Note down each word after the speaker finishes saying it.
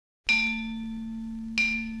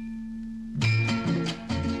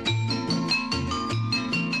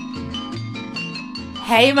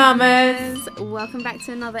Hey mamas! Welcome back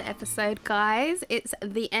to another episode, guys. It's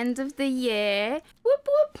the end of the year. Whoop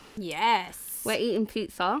whoop. Yes. We're eating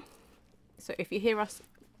pizza. So if you hear us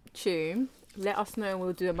chew, let us know and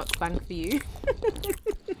we'll do a mukbang for you.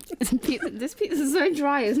 This pizza is so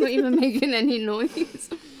dry, it's not even making any noise.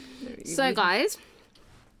 So guys,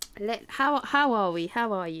 how are we?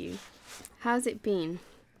 How are you? How's it been?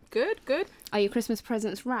 Good. Are your Christmas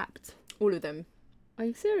presents wrapped? All of them. Are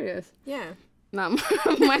you serious? Yeah. No,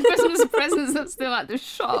 my Christmas presents are still at the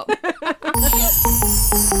shop.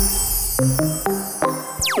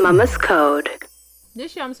 Mama's Code.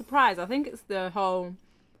 This year I'm surprised. I think it's the whole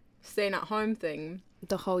staying at home thing.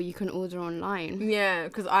 The whole you can order online. Yeah,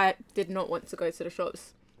 because I did not want to go to the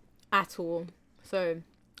shops at all. So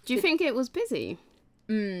Do you think it was busy?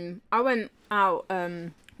 I went out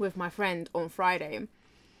with my friend on Friday.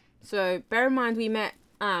 So bear in mind we met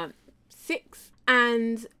at 6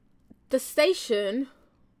 and the station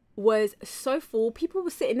was so full. People were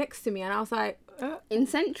sitting next to me and I was like, In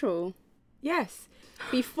Central? yes.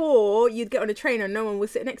 Before you'd get on a train and no one would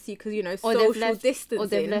sit next to you because, you know, social distancing. Or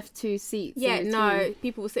they've left two seats. Yeah, in no, between.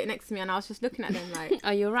 people were sitting next to me and I was just looking at them like,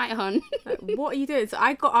 Are you right, hon? what are you doing? So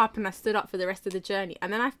I got up and I stood up for the rest of the journey.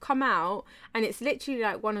 And then I've come out and it's literally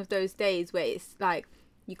like one of those days where it's like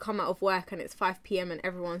you come out of work and it's 5 p.m. and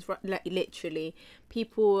everyone's literally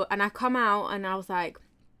people. And I come out and I was like,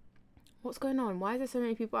 what's going on? Why is there so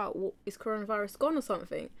many people out? Is coronavirus gone or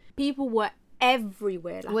something? People were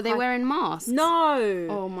everywhere. Like, Were they wearing masks? No.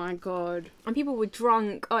 Oh my God. And people were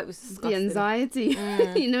drunk. Oh, it was disgusting. The anxiety.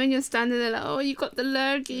 You know, when you're standing there like, oh, you got the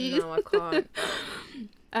lurgy. No, I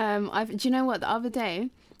can't. Do you know what? The other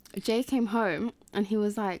day, Jay came home and he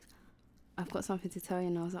was like, I've got something to tell you.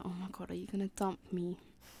 And I was like, oh my God, are you going to dump me?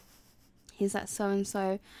 He's like,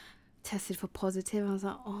 so-and-so tested for positive. I was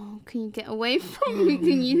like, oh, can you get away from me?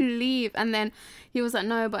 Can you leave? And then he was like,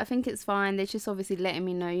 no, but I think it's fine. They're just obviously letting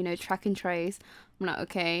me know, you know, track and trace. I'm like,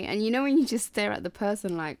 okay. And you know when you just stare at the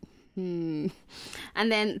person like, And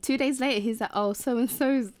then 2 days later, he's like, oh,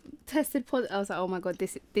 so-and-so's tested positive. I was like, oh my God,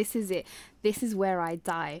 this is it. This is where I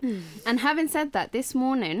die. And having said that, this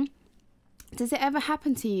morning, does it ever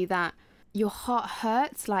happen to you that your heart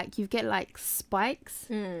hurts, like you get like spikes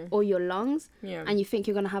or your lungs, and you think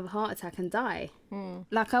you're gonna have a heart attack and die?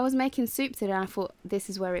 Like I was making soup today and I thought, this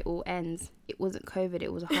is where it all ends. It wasn't COVID,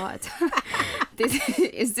 it was a heart attack.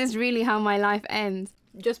 Is this really how my life ends?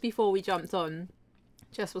 Just before we jumped on,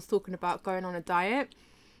 Jess was talking about going on a diet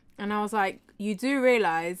and I was like, you do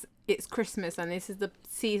realise it's Christmas and this is the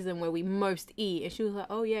season where we most eat. And she was like,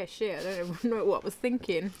 oh yeah, shit, I don't even know what I was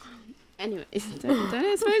thinking. Anyways,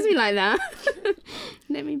 don't expose me like that.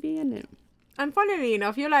 Let me be in it. And funnily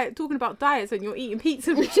enough, you're like talking about diets and you're eating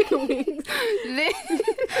pizza with chicken wings.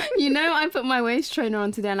 You know, I put my waist trainer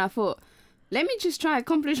on today and I thought, let me just try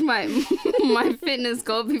accomplish my fitness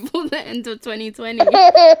goal before the end of 2020.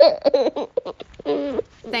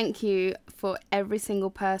 Thank you for every single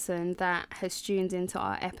person that has tuned into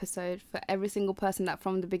our episode, for every single person that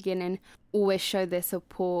from the beginning always showed their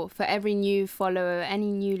support, for every new follower, any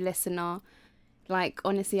new listener. Like,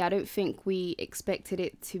 honestly, I don't think we expected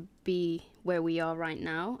it to be where we are right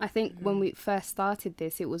now. I think when we first started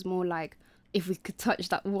this, it was more like, if we could touch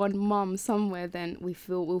that one mum somewhere, then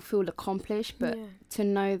we'll feel accomplished. But to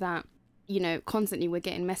know that, you know, constantly we're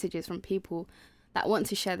getting messages from people that want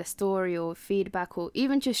to share the story or feedback or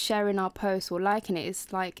even just sharing our posts or liking it,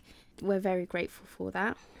 it's like we're very grateful for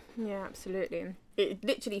that. Yeah, absolutely. It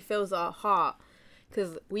literally fills our heart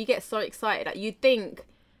because we get so excited that you'd think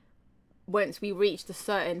once we reached a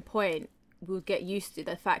certain point we'll get used to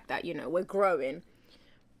the fact that, you know, we're growing.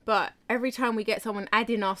 But every time we get someone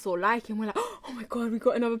adding us or liking, we're like, oh my God, we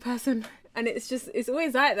got another person. And it's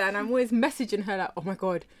always like that. And I'm always messaging her like, oh my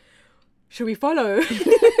God, should we follow?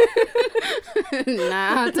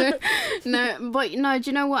 No, but no, do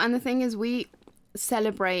you know what? And the thing is, we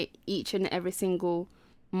celebrate each and every single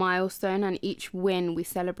milestone and each win we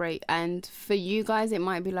celebrate. And for you guys, it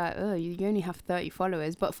might be like, oh, you only have 30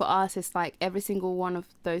 followers. But for us, it's like every single one of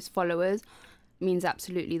those followers means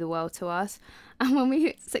absolutely the world to us. And when we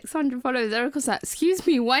hit 600 followers, Erica's like, excuse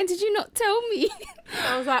me, why did you not tell me?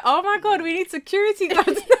 I was like, oh my God, we need security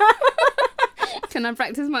guards now. Can I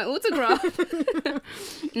practice my autograph?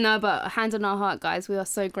 No, but hand on our heart, guys, we are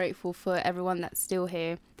so grateful for everyone that's still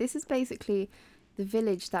here. This is basically the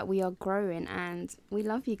village that we are growing and we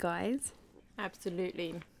love you guys.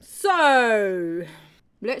 Absolutely. So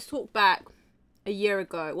let's talk back a year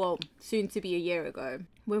ago, well, soon to be a year ago,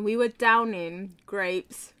 when we were downing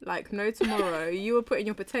grapes like no tomorrow. You were putting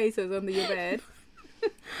your potatoes under your bed.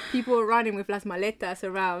 People were running with las maletas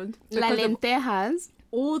around. La lentejas.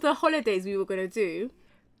 All the holidays we were going to do.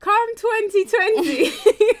 Come 2020.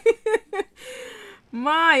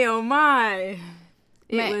 My, oh my.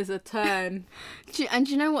 It Mate. was a turn. And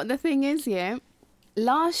do you know what the thing is, yeah?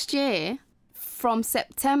 Last year, from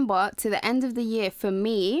September to the end of the year, for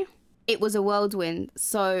me, it was a whirlwind.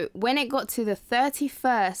 So when it got to the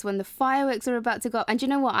 31st, when the fireworks are about to go, and do you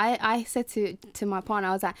know what? I said to my partner,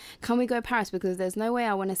 I was like, can we go to Paris? Because there's no way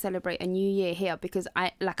I want to celebrate a new year here because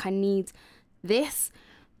I need this.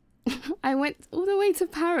 I went all the way to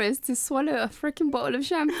Paris to swallow a freaking bottle of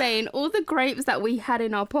champagne, all the grapes that we had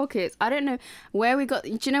in our pockets. I don't know where we got.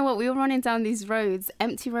 Do you know what? We were running down these roads,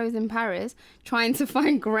 empty roads in Paris, trying to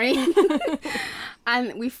find grapes.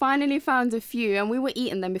 And we finally found a few, and we were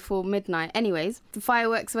eating them before midnight. Anyways, the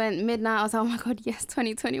fireworks went midnight. I was like, oh my God, yes,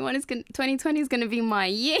 2020 is going to be my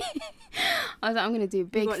year. I was like, I'm going to do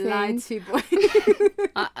big things. Lied to, boy.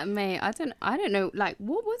 Mate, I don't know. Like,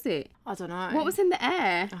 what was it? I don't know. What was in the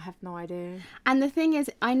air? I have no idea. And the thing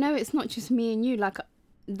is, I know it's not just me and you. Like,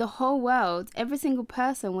 the whole world, every single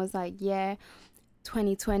person was like, yeah,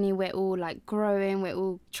 2020, we're all like growing. We're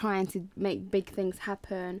all trying to make big things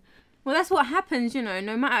happen. Well, that's what happens, you know,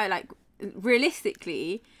 no matter, like,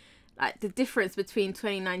 realistically, like, the difference between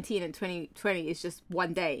 2019 and 2020 is just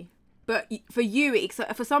one day. But for you,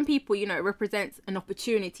 for some people, you know, it represents an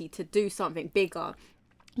opportunity to do something bigger.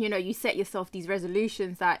 You know, you set yourself these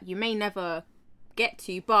resolutions that you may never get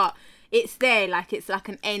to, but it's there, like, it's like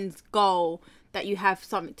an end goal that you have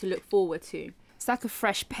something to look forward to. It's like a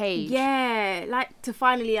fresh page. Yeah, like, to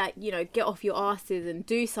finally, like, you know, get off your asses and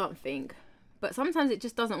do something. But sometimes it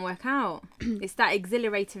just doesn't work out. It's that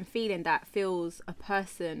exhilarating feeling that fills a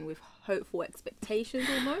person with hopeful expectations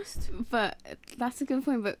almost. But that's a good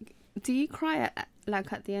point. But do you cry at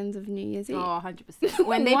the end of New Year's Eve? Oh, 100%.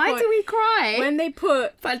 Why do we cry? When they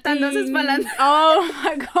put... Faltando Oh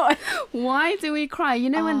my God. Why do we cry?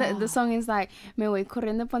 You know when the song is like, me voy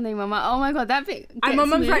corriendo pa mi mamá. Oh my God, that bit And my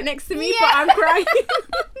mum's right next to me, Yeah. but I'm crying.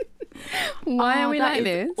 Why are we that like is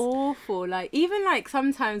this? Awful. Like, even like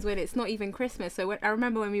sometimes when it's not even Christmas. So I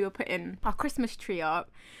remember when we were putting our Christmas tree up,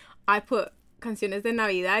 I put Canciones de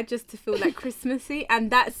Navidad just to feel like Christmassy, and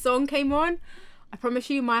that song came on. I promise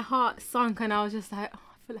you, my heart sunk, and I was just like, oh,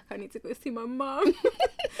 I feel like I need to go see my mum.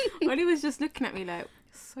 Ollie was just looking at me like,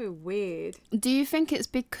 so weird. Do you think it's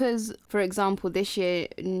because, for example, this year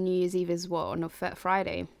New Year's Eve is what, on a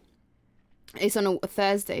Friday? It's on a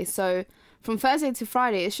Thursday, so from Thursday to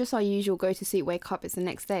Friday, it's just our usual go to sleep, wake up, it's the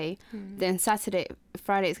next day. Then Friday,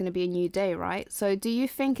 it's going to be a new day, right? So do you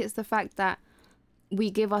think it's the fact that we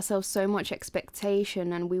give ourselves so much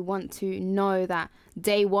expectation and we want to know that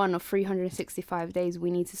day one of 365 days, we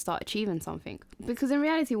need to start achieving something? Because in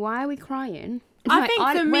reality, why are we crying? I think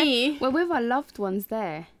for me... We're with our loved ones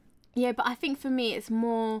there. Yeah, but I think for me, it's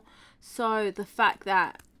more so the fact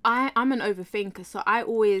that I'm an overthinker. So I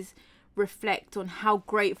always reflect on how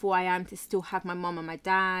grateful I am to still have my mum and my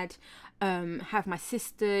dad, have my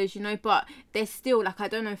sisters, you know. But there's still, like, I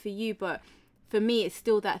don't know for you, but for me, it's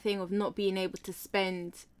still that thing of not being able to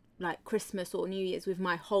spend like Christmas or New Year's with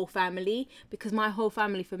my whole family, because my whole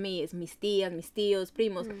family for me is mis tías, mis tíos,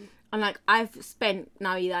 primos. And like, I've spent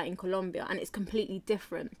Navidad in Colombia and it's completely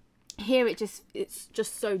different. Here it's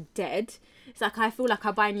just so dead. It's like I feel like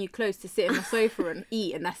I buy new clothes to sit on the sofa and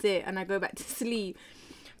eat, and that's it, and I go back to sleep.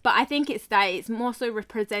 But I think it's that it's more so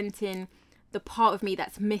representing the part of me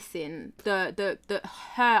that's missing, the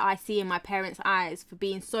her I see in my parents' eyes for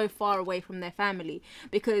being so far away from their family.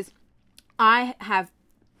 Because I have,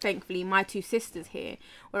 thankfully, my two sisters here,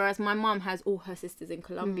 whereas my mum has all her sisters in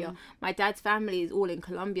Colombia. My dad's family is all in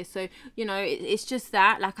Colombia. So, you know, it's just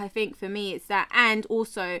that, like, I think for me it's that. And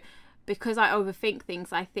also, because I overthink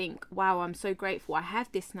things, I think, wow, I'm so grateful I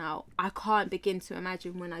have this now. I can't begin to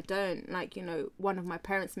imagine when I don't. Like, you know, one of my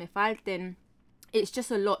parents me falten. It's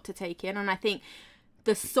just a lot to take in. And I think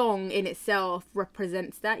the song in itself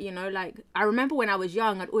represents that, you know. Like, I remember when I was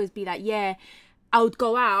young, I'd always be like, yeah, I would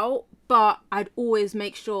go out, but I'd always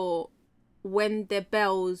make sure when the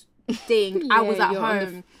bells ding, I was at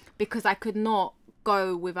home, because I could not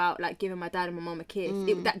go without like giving my dad and my mum a kiss.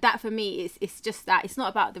 That for me it's just that. It's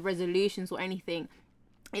not about the resolutions or anything.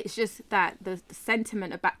 It's just that the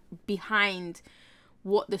sentiment about behind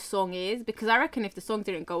what the song is, because I reckon if the song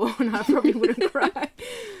didn't go on, I probably wouldn't cry.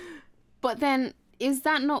 But then, is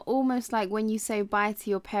that not almost like when you say bye to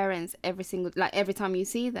your parents every time you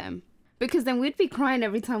see them? Because then we'd be crying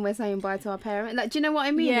every time we're saying bye to our parents. Like, do you know what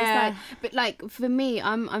I mean? Yeah. It's like, but like for me,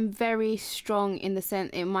 I'm very strong in the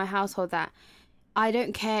sense in my household that I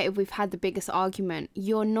don't care if we've had the biggest argument.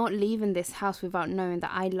 You're not leaving this house without knowing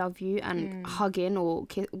that I love you and hugging or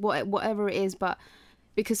whatever it is. But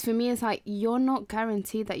Because for me, it's like, you're not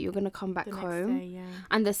guaranteed that you're going to come back The next home. day, yeah.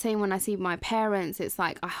 And the same when I see my parents, it's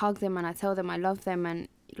like, I hug them and I tell them I love them. And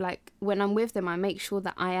like, when I'm with them, I make sure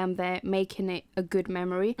that I am there making it a good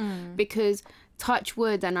memory. Because touch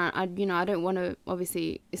wood, and I don't want to,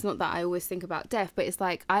 obviously, it's not that I always think about death, but it's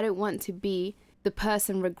like, I don't want to be the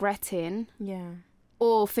person regretting Yeah.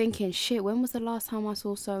 or thinking, shit, when was the last time I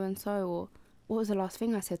saw so-and-so? Or what was the last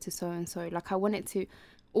thing I said to so-and-so? Like, I want it to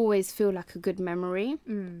always feel like a good memory.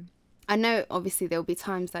 I know obviously there'll be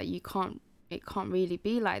times that it can't really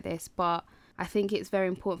be like this, but I think it's very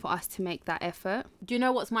important for us to make that effort. Do you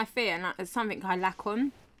know what's my fear? And it's something I lack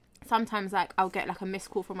on. Sometimes, like, I'll get like a missed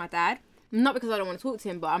call from my dad, not because I don't want to talk to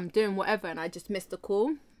him, but I'm doing whatever and I just missed the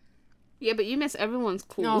call. Yeah, but you miss everyone's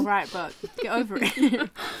calls. Oh, right, but get over it.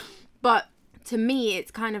 But to me,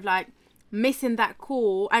 it's kind of like missing that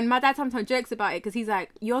call. And my dad sometimes jokes about it because he's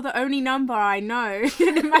like, you're the only number I know.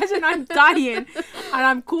 And imagine I'm dying and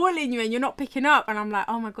I'm calling you and you're not picking up. And I'm like,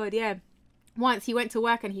 oh my God, yeah. Once he went to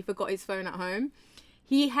work and he forgot his phone at home.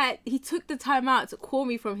 He took the time out to call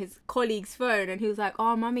me from his colleague's phone, and he was like,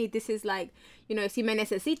 oh, mummy, this is like, si me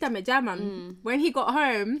necesita, me llaman. When he got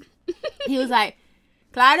home, he was like,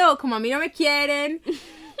 claro, como a mí no me quieren.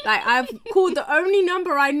 Like, I've called the only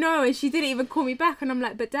number I know and she didn't even call me back. And I'm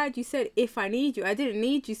like, but Dad, you said if I need you. I didn't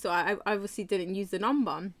need you, so I obviously didn't use the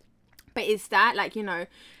number. But it's that, like,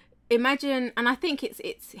 imagine, and I think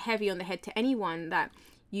it's heavy on the head to anyone that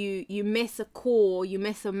you miss a call, you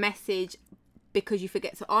miss a message because you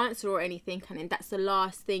forget to answer or anything, and then that's the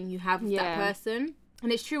last thing you have with that person.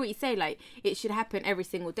 And it's true what you say, like, it should happen every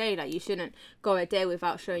single day. Like, you shouldn't go a day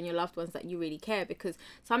without showing your loved ones that you really care, because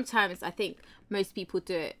sometimes I think most people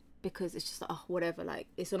do it because it's just like, oh, whatever, like,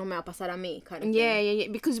 eso no me va a pasar a mí kind of thing. Yeah,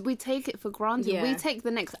 because we take it for granted. Yeah. We take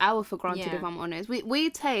the next hour for granted, Yeah. if I'm honest. We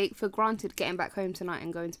take for granted getting back home tonight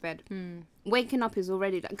and going to bed. Waking up is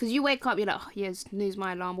already, because you wake up, you're like, oh, yeah, snooze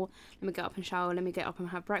my alarm, or let me get up and shower, let me get up and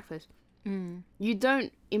have breakfast. You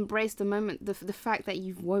don't embrace the moment, the fact that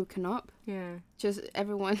you've woken up. Yeah. Just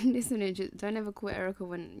everyone listening, just don't ever call Erica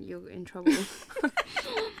when you're in trouble.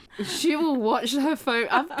 She will watch her phone.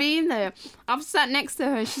 I've been there. I've sat next to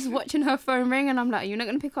her and she's watching her phone ring, and I'm like, you're not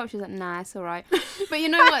going to pick up? She's like, nah, it's all right. But you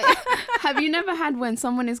know what? Have you never had when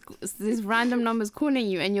someone is, this random number's calling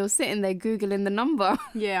you and you're sitting there Googling the number?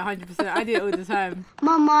 Yeah, 100%. I do it all the time.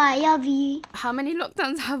 Mama, I love you. How many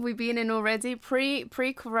lockdowns have we been in already?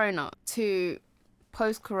 Pre-corona to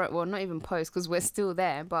post-corona. Well, not even post, because we're still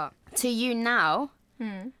there. But to you now,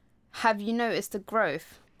 have you noticed the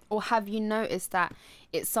growth? Or have you noticed that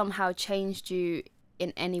it somehow changed you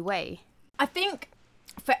in any way? I think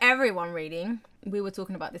for everyone, really, we were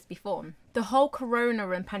talking about this before, the whole corona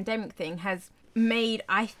and pandemic thing has made,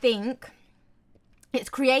 I think, it's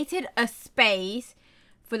created a space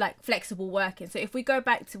for, like, flexible working. So if we go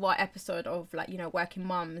back to our episode of, like, working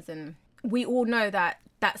mums, and we all know that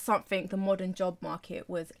that's something the modern job market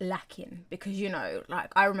was lacking, because,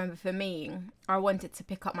 like, I remember for me, I wanted to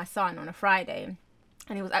pick up my son on a Friday,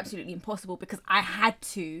 and it was absolutely impossible because I had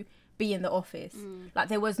to be in the office. Like,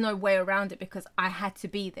 there was no way around it because I had to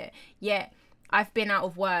be there. Yeah, I've been out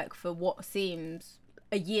of work for what seems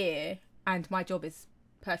a year and my job is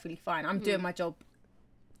perfectly fine. I'm doing my job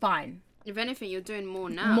fine. If anything, you're doing more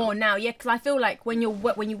now. More now, yeah, because I feel like when you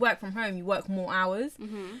work from home, you work more hours.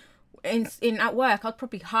 At work, I'd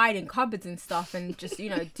probably hide in cupboards and stuff and just,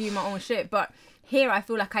 do my own shit. But here, I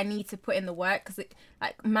feel like I need to put in the work because,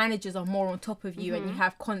 like, managers are more on top of you and you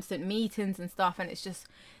have constant meetings and stuff, and it's just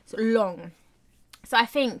long. So I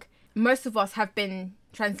think most of us have been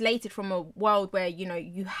translated from a world where,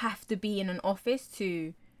 you have to be in an office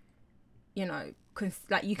to,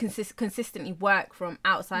 consistently work from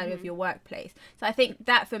outside of your workplace. So I think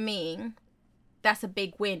that, for me, that's a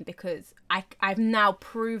big win, because I've now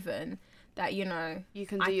proven that, you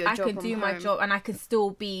can do your job. I can do my job and I can still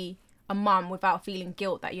be a mum without feeling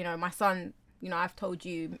guilt that, my son, I've told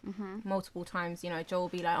you multiple times, Joel will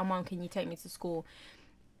be like, oh, Mum, can you take me to school?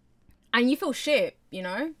 And you feel shit,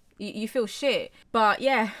 you feel shit. But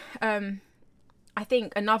yeah, I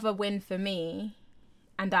think another win for me,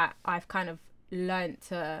 and that I've kind of learnt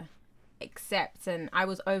to accept, and I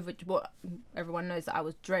was over what everyone knows, that I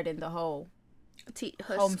was dreading the whole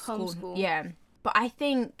homeschool. Yeah, but I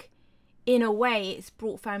think in a way it's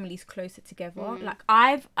brought families closer together. Like,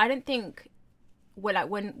 I don't think, well, like,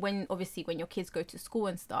 when obviously when your kids go to school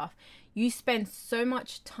and stuff, you spend so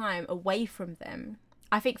much time away from them.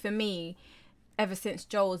 I think for me, ever since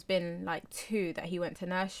Joel's been like 2, that he went to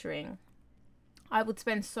nursery, I would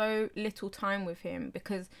spend so little time with him,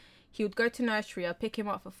 because he would go to nursery, I'd pick him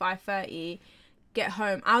up for 5:30, get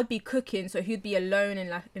home, I would be cooking, so he'd be alone in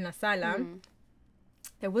la sala.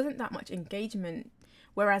 there wasn't that much engagement.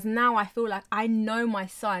 Whereas now I feel like I know my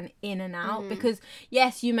son in and out, because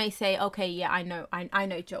yes, you may say, okay, yeah, I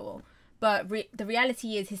know Joel. But the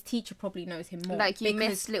reality is his teacher probably knows him more. Like you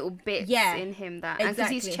miss little bits in him that, and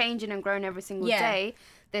because he's changing and growing every single day,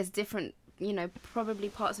 there's different, you know, probably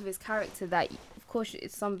parts of his character that, of course,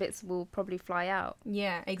 some bits will probably fly out.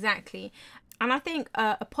 Yeah, exactly. And I think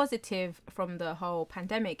a positive from the whole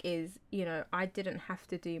pandemic is, you know, I didn't have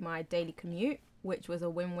to do my daily commute, which was a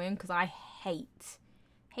win-win, because I hate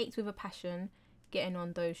with a passion getting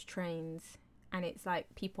on those trains. And it's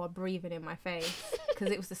like people are breathing in my face because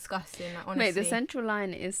it was disgusting. Like, honestly. Mate, the Central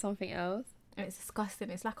Line is something else. And it's disgusting.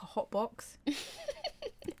 It's like a hot box.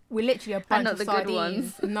 We're literally a bunch of sardines. Good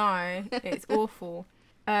ones. No, it's awful.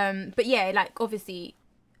 But yeah, like obviously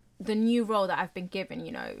the new role that I've been given,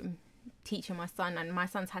 you know, teaching my son, and my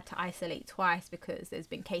son's had to isolate twice because there's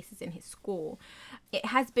been cases in his school. It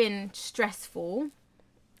has been stressful,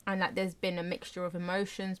 and like there's been a mixture of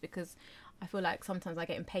emotions, because I feel like sometimes I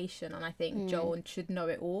get impatient, and I think Joel should know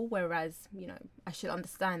it all, whereas, you know, I should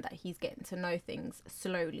understand that he's getting to know things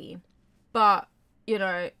slowly. But, you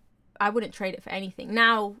know, I wouldn't trade it for anything.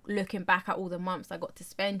 Now, looking back at all the months I got to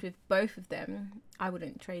spend with both of them, I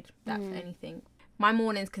wouldn't trade that for anything. My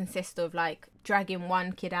mornings consist of like dragging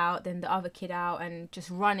one kid out, then the other kid out, and just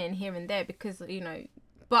running here and there, because, you know,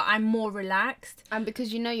 but I'm more relaxed. And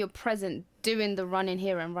because, you know, you're present doing the running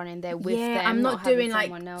here and running there with them. I'm not doing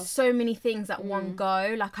like so many things at one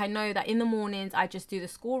go. Like I know that in the mornings I just do the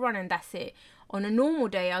school run and that's it. On a normal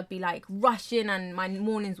day I'd be like rushing, and my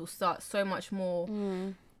mornings will start so much more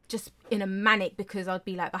just in a manic, because I'd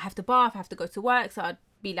be like, I have to bath, I have to go to work. So I'd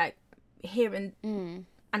be like here and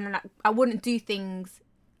like I wouldn't do things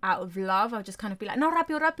out of love. I'll just kind of be like, no,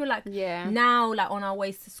 rápido, like now, like on our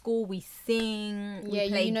ways to school we sing, we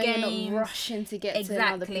play you know, games. you're not rushing to get to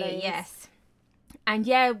another place. Yes. And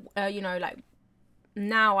you know, like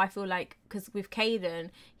now I feel like, because with Caden,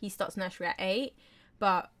 he starts nursery at 8,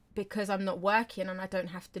 but because I'm not working and I don't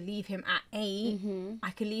have to leave him at 8, I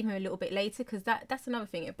can leave him a little bit later, because that's another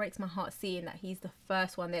thing. It breaks my heart seeing that he's the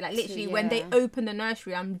first one. They like literally when they open the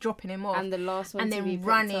nursery, I'm dropping him off, and the last one and then to be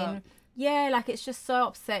running up. Yeah, like it's just so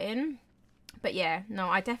upsetting. But yeah, no,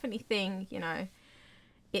 I definitely think, you know,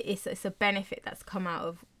 it's a benefit that's come out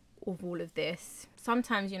of all of this.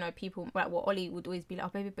 Sometimes, you know, people like what Ollie would always be like, oh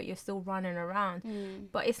baby, but you're still running around.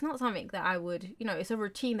 But it's not something that I would, you know, it's a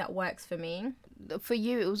routine that works for me. For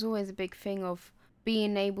you, it was always a big thing of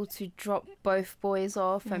being able to drop both boys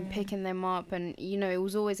off and picking them up, and you know, it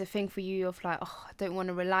was always a thing for you of like, oh, I don't want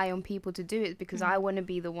to rely on people to do it, because I want to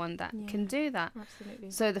be the one that can do that.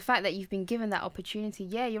 Absolutely. So the fact that you've been given that opportunity,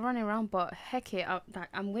 you're running around, but heck it,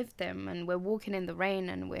 I'm with them, and we're walking in the rain,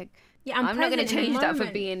 and I'm not going to change that for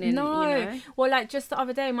being in. No. You know? Well, like just the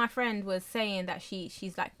other day, my friend was saying that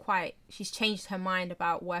she's like she's changed her mind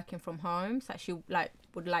about working from home, so she like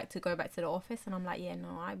would like to go back to the office, and I'm like, yeah,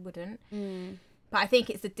 no, I wouldn't. But I think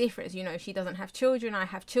it's the difference, you know, she doesn't have children, I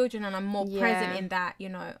have children, and I'm more present in that, you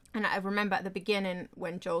know. And I remember at the beginning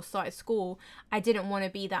when Joel started school, I didn't want to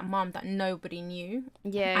be that mum that nobody knew.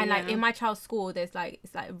 And like in my child's school, it's like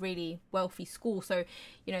a really wealthy school. So,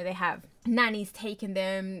 you know, they have nannies taking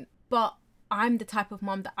them, but I'm the type of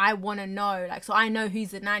mum that I want to know, like, so I know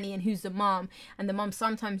who's the nanny and who's the mum, and the mum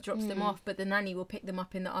sometimes drops them off, but the nanny will pick them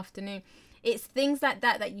up in the afternoon. It's things like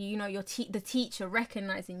that you know, the teacher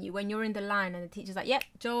recognizing you when you're in the line, and the teacher's like, yep,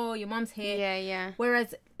 Joel, your mum's here.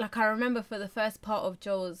 Whereas like I remember for the first part of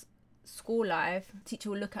Joel's school life, the teacher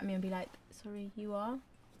would look at me and be like, sorry, you are?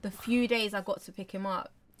 The few days I got to pick him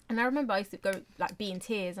up, and I remember I used to go like be in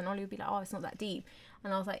tears, and Ollie would be like, oh, it's not that deep.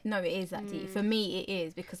 And I was like, no, it is that deep. For me, it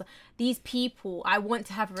is, because these people, I want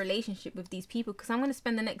to have a relationship with these people, because I'm going to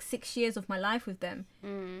spend the next 6 years of my life with them.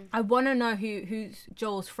 I want to know who's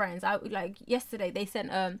Joel's friends. I like yesterday they sent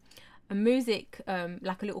a music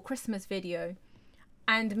like a little Christmas video,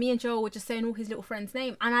 and me and Joel were just saying all his little friends'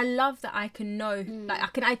 name, and I love that I can know, like I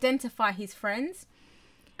can identify his friends.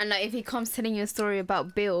 And like if he comes telling you a story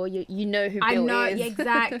about Bill, you know who Bill is. I know,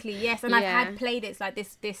 exactly, yes. And I've had playdates like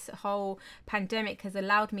this whole pandemic has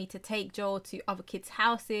allowed me to take Joel to other kids'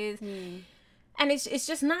 houses. And it's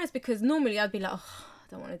just nice, because normally I'd be like, oh, I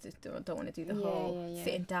don't want to do the whole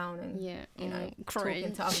sitting down and you know,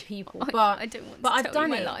 talking to other people. But I don't want but to I've tell done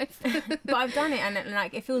you it. my life. But I've done it, and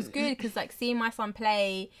like it feels good, because like seeing my son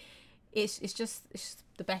play, it's just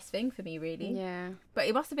the best thing for me, really. But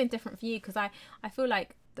it must have been different for you, because I feel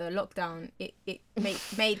like the lockdown it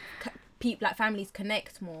made people, like families,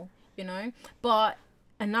 connect more, you know. But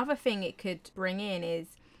another thing it could bring in is,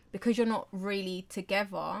 because you're not really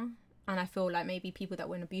together, and I feel like maybe people that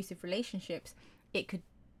were in abusive relationships, it could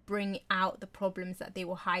bring out the problems that they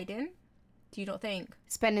were hiding. Do you not think?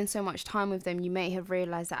 Spending so much time with them, you may have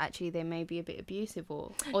realised that actually they may be a bit abusive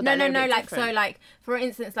or No, that they're a bit like, different. so, like, for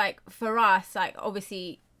instance, like, for us, like,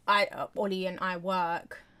 obviously, Ollie and I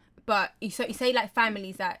work, but you say, like,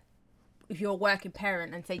 families that, if you're a working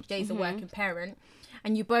parent, and say Jay's a working parent,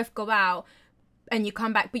 and you both go out, and you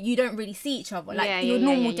come back, but you don't really see each other, like, your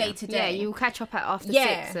normal day to day. Yeah, you'll catch up at after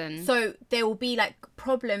 6 and... So, there will be, like,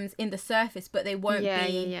 problems in the surface, but they won't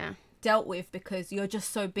be... dealt with because you're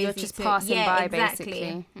just so busy. You're just passing by,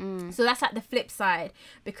 exactly. Basically. So that's like the flip side,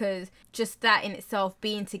 because just that in itself,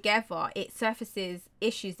 being together, it surfaces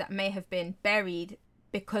issues that may have been buried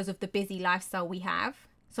because of the busy lifestyle we have.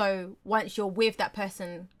 So once you're with that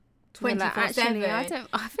person 24/7,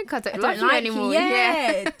 I think I don't like you anymore.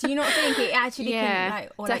 Yeah. Do you not think it actually can,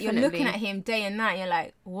 like, or like you're looking at him day and night, you're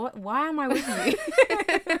like, what? Why am I with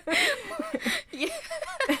you?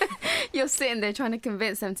 You're sitting there trying to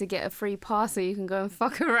convince them to get a free pass so you can go and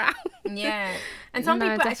fuck around. Yeah. And some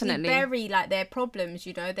people actually bury, like, their problems,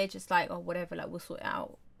 you know. They're just like, oh, whatever, like, we'll sort it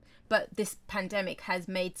out. But this pandemic has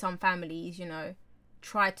made some families, you know,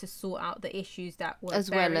 try to sort out the issues that were as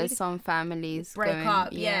buried. Well as some families break up.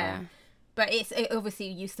 Yeah. But it obviously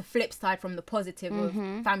used the flip side from the positive of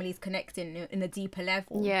families connecting in a deeper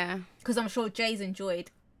level. Yeah. Because I'm sure Jay's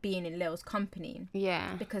enjoyed being in Leo's company.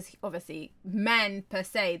 Yeah. Because obviously men per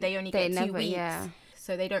se, they only get 2 weeks. Yeah.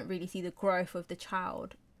 So they don't really see the growth of the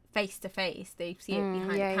child face to face. They see it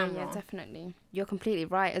behind the camera. Yeah, definitely. You're completely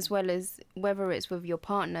right. As well as whether it's with your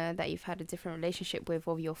partner that you've had a different relationship with,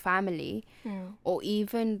 or your family, or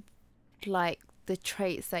even like the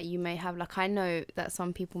traits that you may have. Like, I know that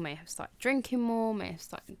some people may have started drinking more, may have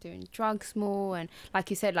started doing drugs more, and like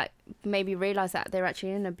you said, like, maybe realize that they're actually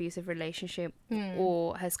in an abusive relationship,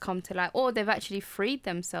 or has come to, like, or they've actually freed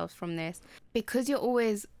themselves from this. Because you're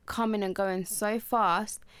always coming and going so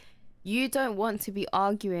fast, you don't want to be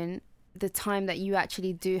arguing the time that you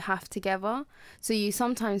actually do have together. So you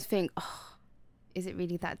sometimes think, oh, is it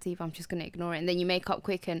really that deep? I'm just going to ignore it. And then you make up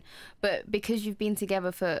quick. But because you've been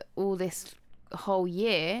together for all this whole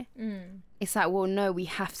year, it's like, well, no, we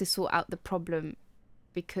have to sort out the problem,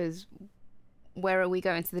 because where are we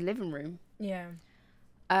going? To the living room? Yeah.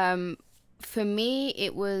 For me,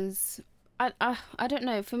 it was, I don't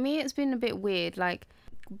know. For me, it's been a bit weird, like,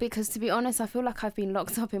 because to be honest, I feel like I've been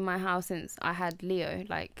locked up in my house since I had Leo.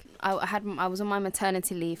 Like, I was on my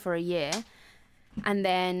maternity leave for a year, and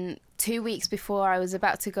then 2 weeks before I was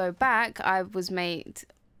about to go back, I was made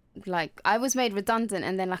redundant,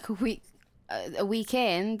 and then like a week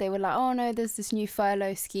in, they were like, oh no, there's this new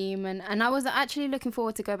furlough scheme, and I was actually looking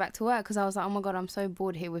forward to go back to work, because I was like, oh my god, I'm so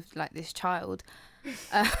bored here with like this child.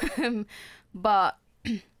 But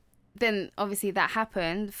then obviously that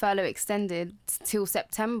happened, furlough extended till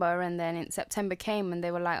September, and then in September came and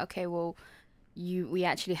they were like, okay, well, we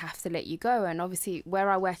actually have to let you go. And obviously where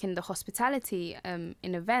I work in the hospitality in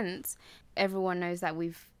events, everyone knows that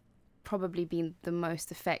we've probably been the most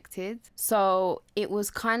affected. So it was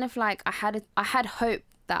kind of like I had hope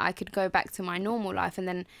that I could go back to my normal life, and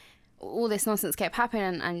then all this nonsense kept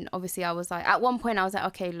happening, and obviously I was like, at one point I was like,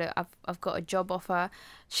 okay, look, I've got a job offer,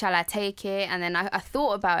 shall I take it? And then I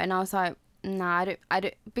thought about it, and I was like, nah, I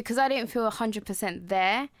don't, because I didn't feel 100%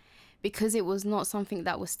 there, because it was not something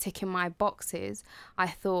that was ticking my boxes. I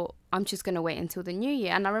thought, I'm just gonna wait until the new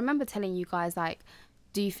year. And I remember telling you guys, like,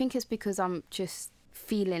 do you think it's because I'm just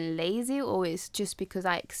feeling lazy, or it's just because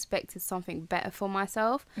I expected something better for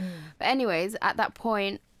myself? But anyways, at that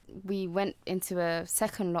point we went into a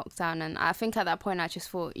second lockdown, and I think at that point I just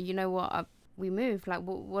thought, you know what, we moved, like,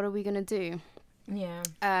 what are we gonna do?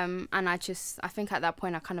 And I think at that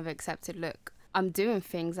point I kind of accepted, look, I'm doing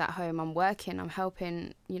things at home, I'm working, I'm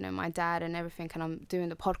helping, you know, my dad and everything, and I'm doing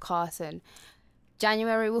the podcast, and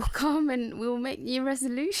January will come and we'll make new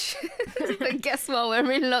resolutions. But guess what?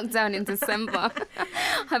 We're in lockdown in December.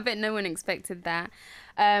 I bet no one expected that.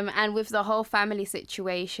 And with the whole family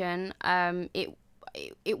situation,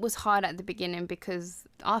 it was hard at the beginning, because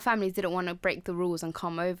our families didn't want to break the rules and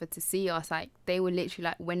come over to see us. Like, they were literally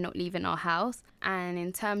like, we're not leaving our house. And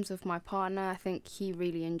in terms of my partner, I think he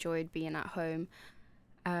really enjoyed being at home.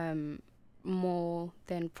 More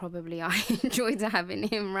than probably I enjoyed having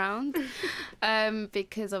him round,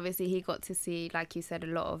 because obviously he got to see, like you said, a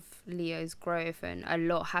lot of Leo's growth, and a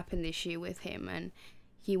lot happened this year with him, and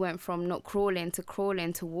he went from not crawling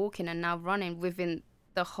to walking, and now running within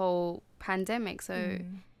the whole pandemic. So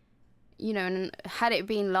you know, and had it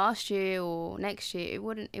been last year or next year, it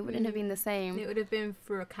wouldn't have been the same. It would have been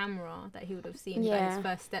through a camera that he would have seen like his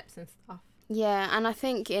first steps and stuff. Yeah. And I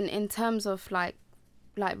think in terms of like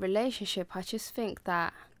relationship, I just think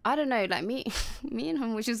that I don't know, like me me and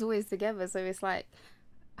him was just always together, so it's like,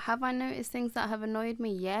 have I noticed things that have annoyed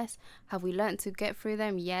me? Yes. Have we learned to get through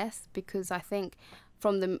them? Yes. Because I think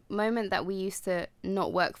from the moment that we used to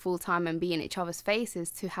not work full time and be in each other's faces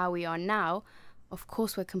to how we are now, of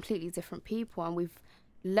course we're completely different people, and we've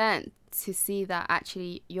learned to see that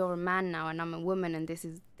actually you're a man now and I'm a woman, and this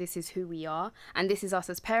is who we are, and this is us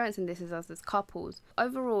as parents, and this is us as couples.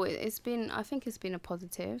 Overall, I think it's been a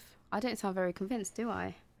positive. I don't sound very convinced, do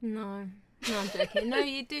I? No, I'm joking. No,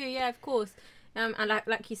 you do. Yeah, of course. And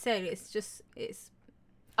like you said, it's.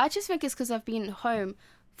 I just think it's because I've been home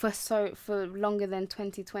for longer than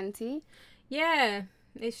 2020. Yeah,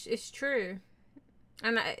 it's true,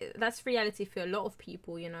 and that's reality for a lot of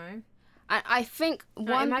people, you know. I think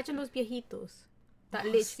imagine those viejitos that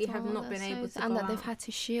literally have not been able to and go that they've out. had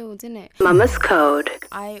to shield, innit? Mama's Code.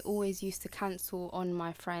 I always used to cancel on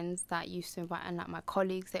my friends that used to invite, and like my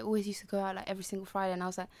colleagues, they always used to go out like every single Friday, and I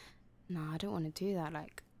was like, no, I don't want to do that.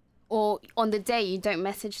 Like, or on the day you don't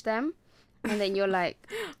message them, and then you're like,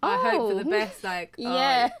 oh, I hope for the best. Like,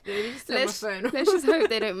 yeah, let's just hope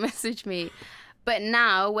they don't message me. But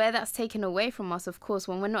now, where that's taken away from us, of course,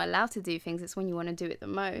 when we're not allowed to do things, it's when you want to do it the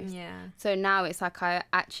most. Yeah. So now it's like I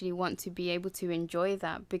actually want to be able to enjoy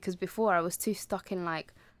that, because before I was too stuck in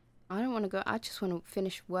like, I don't want to go, I just want to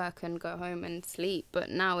finish work and go home and sleep. But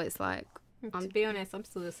now it's like... To be honest, I'm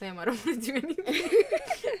still the same. I don't want to do anything.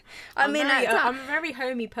 I'm a very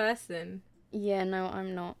homey person. Yeah, no,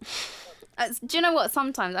 I'm not. Do you know what?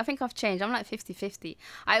 Sometimes I think I've changed. I'm like 50-50.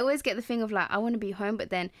 I always get the thing of like, I want to be home, but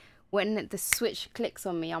then when the switch clicks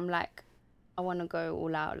on me, I'm like, I want to go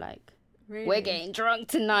all out, like, really? We're getting drunk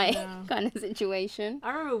tonight, kind of situation.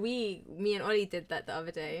 I remember me and Ollie did that the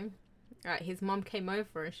other day. Right, his mum came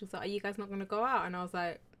over and she was like, are you guys not going to go out? And I was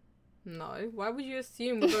like, no, why would you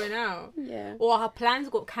assume we're going out? Yeah. Or our plans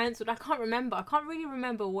got cancelled. I can't really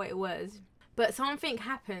remember what it was. But something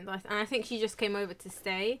happened, and I think she just came over to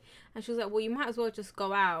stay. And she was like, well, you might as well just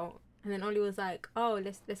go out. And then Ollie was like, oh,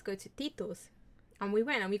 let's go to Tito's. And we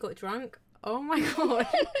went and we got drunk. Oh my God.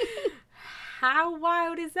 How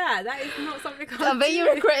wild is that? That is not something I bet you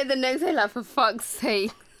regretted the next day, like, for fuck's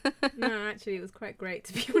sake. No, actually, it was quite great,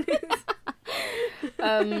 to be honest.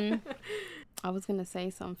 I was going to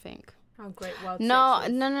say something. How great wild No.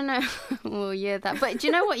 sex was. Well, yeah, that. But do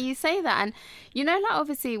you know what? You say that, and you know, like,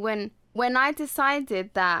 obviously, when I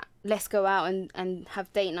decided that let's go out and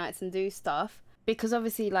have date nights and do stuff, because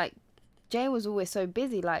obviously, like, Jay was always so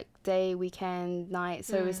busy, like day, weekend, night.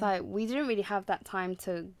 So it's like we didn't really have that time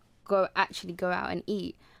to go out and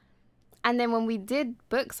eat. And then when we did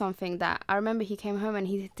book something, that I remember he came home and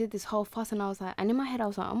he did this whole fuss, and I was like, and in my head I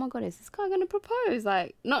was like, oh my God, is this guy gonna propose?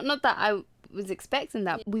 Like, not that I was expecting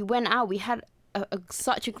that. We went out, we had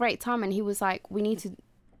such a great time, and he was like, we need to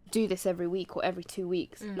do this every week or every 2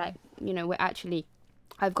 weeks. Like, you know,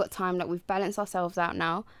 I've got time, like we've balanced ourselves out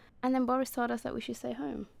now. And then Boris told us that we should stay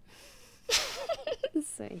home.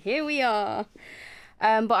 So here we are.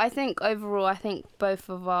 But I think overall, both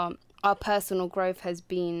of our personal growth has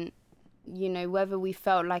been, you know, whether we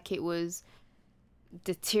felt like it was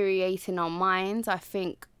deteriorating our minds, I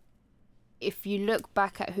think if you look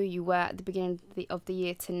back at who you were at the beginning of the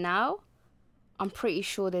year to now, I'm pretty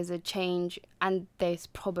sure there's a change, and there's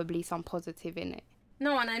probably some positive in it.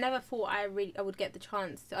 No, and I never thought I would get the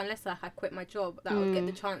chance to, unless I quit my job, that I would get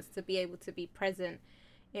the chance to be able to be present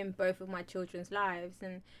in both of my children's lives.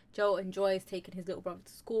 And Joel enjoys taking his little brother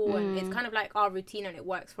to school, and it's kind of like our routine, and it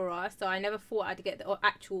works for us. So I never thought I'd get the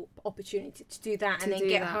actual opportunity to do that, and then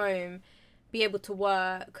get home, be able to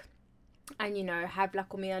work, and, you know, have La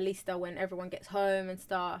Comida Lista when everyone gets home and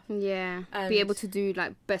stuff. Yeah. Be able to do,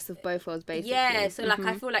 like, best of both worlds, basically. Yeah, so, like,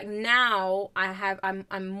 I feel like now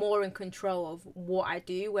I'm more in control of what I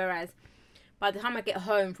do, whereas by the time I get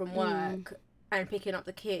home from work and picking up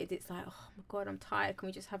the kids, it's like, oh my God, I'm tired. Can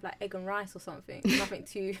we just have, like, egg and rice or something? Nothing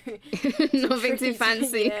too... Nothing too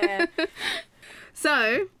fancy. Yeah.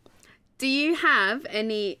 So, do you have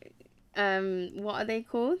any, what are they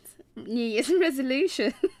called? New Year's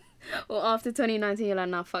resolution? Or after 2019, you're like,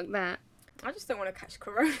 nah, fuck that. I just don't want to catch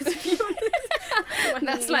corona, to be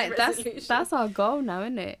honest. That's our goal now,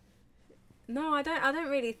 isn't it? No, I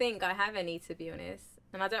don't really think I have any, to be honest.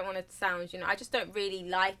 And I don't want to sound, you know, I just don't really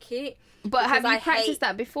like it. But have you practiced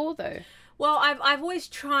that before, though? Well, I've always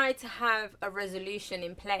tried to have a resolution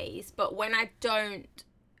in place, but when I don't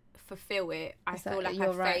fulfill it, I feel like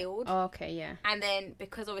I've failed. Oh, okay, yeah. And then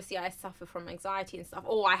because obviously I suffer from anxiety and stuff,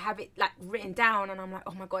 or I have it like written down and I'm like,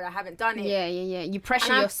 oh my God, I haven't done it. Yeah. You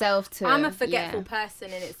pressure yourself to... I'm a forgetful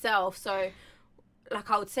person in itself, so like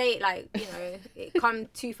I would say, like, you know, it come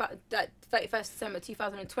 31st December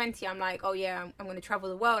 2020, I'm like, oh yeah, I'm going to travel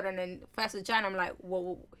the world, and then 1st of Jan, I'm like,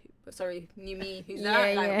 well, sorry, new me, who's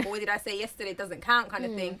that? Like, what did I say yesterday? Doesn't count, kind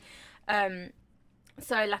of thing.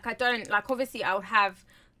 So like, I don't, like, obviously I would have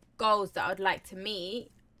goals that I would like to meet,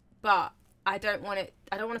 but I don't want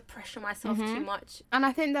to pressure myself too much. And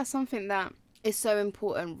I think that's something that is so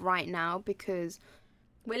important right now, because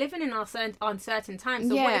we're living in our uncertain times.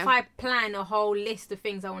 So what if I plan a whole list of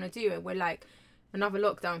things I want to do, and we're like, another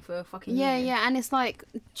lockdown for a fucking year? Yeah, and it's like,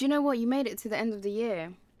 do you know what? You made it to the end of the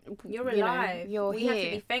year. You're alive. You're we here. have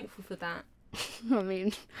to be thankful for that. I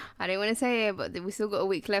mean, I didn't want to say it, but we still got a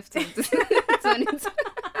week left of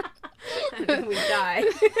and then we die.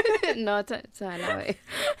 No, don't allow it.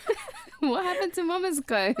 What happened to Mama's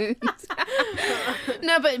code?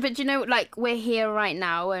 No, but you know, like, we're here right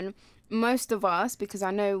now, and most of us, because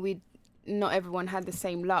I know not everyone had the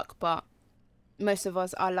same luck, but most of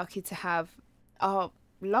us are lucky to have our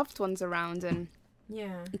loved ones around, and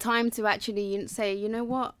time to actually say, you know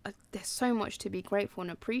what, there's so much to be grateful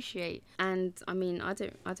and appreciate. And I mean, I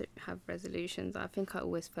don't have resolutions. I think I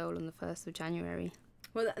always fail on the 1st of January.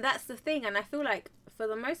 Well, that's the thing, and I feel like for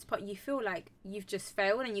the most part you feel like you've just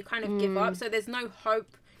failed and you kind of give up, so there's no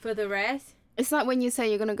hope for the rest. It's like when you say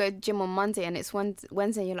you're going to go to gym on Monday and it's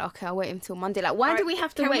Wednesday, you're like, okay, I'll wait until Monday. Like, why do we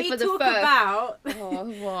have to wait for the first? Can we talk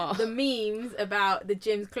about the memes about the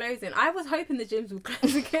gyms closing? I was hoping the gyms would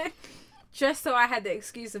close again, just so I had the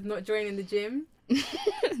excuse of not joining the gym.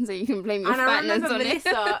 So you can blame your fatness on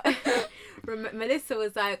it. Melissa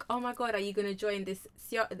was like, oh my God, are you going to join this,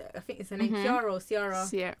 I think it's her name, Ciara or Ciara?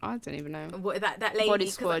 Yeah, I don't even know. That lady. Body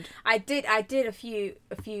Squad. I did a few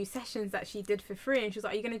sessions that she did for free, and she was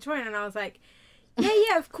like, are you going to join? And I was like,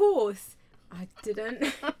 yeah, of course. I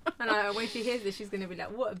didn't. And when she hears this, she's going to be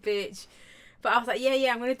like, what a bitch. But I was like,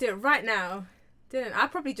 yeah, I'm going to do it right now. Didn't. I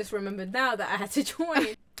probably just remembered now that I had to join.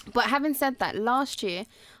 But having said that, last year,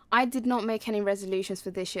 I did not make any resolutions for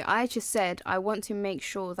this year. I just said I want to make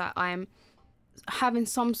sure that I'm having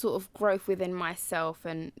some sort of growth within myself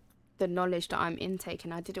and the knowledge that I'm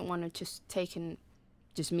intaking. I didn't want to just take in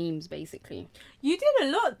just memes, basically. You did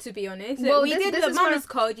a lot, to be honest. Well, you did the Mama's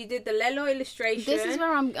Code, you did the Lelo illustration. This is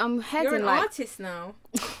where I'm heading. You're an artist now.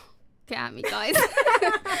 Get at me, guys.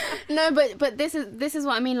 No, but this is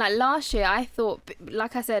what I mean. Like, last year, I thought,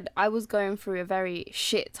 like I said, I was going through a very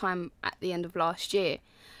shit time at the end of last year.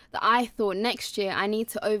 That I thought next year I need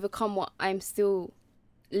to overcome what I'm still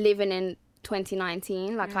living in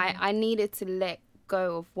 2019. Like, I needed to let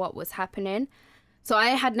go of what was happening. So I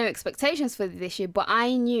had no expectations for this year, but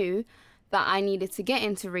I knew that I needed to get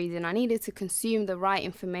into reading. I needed to consume the right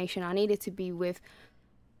information. I needed to be with...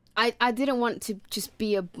 I didn't want to just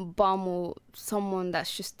be a bum or someone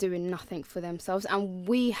that's just doing nothing for themselves. And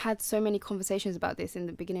we had so many conversations about this in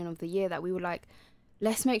the beginning of the year that we were like,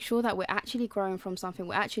 let's make sure that we're actually growing from something.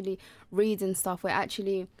 We're actually reading stuff. We're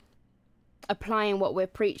actually applying what we're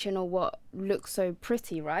preaching or what looks so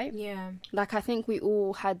pretty, right? Yeah. Like, I think we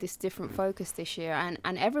all had this different focus this year. And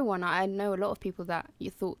everyone, I know a lot of people that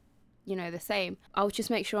you thought, you know, the same. I'll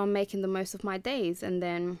just make sure I'm making the most of my days. And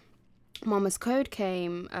then Mama's Code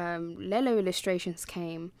came. Lelo illustrations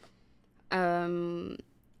came.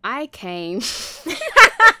 I came.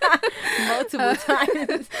 Multiple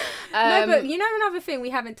times. No, but you know, another thing we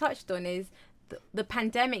haven't touched on is the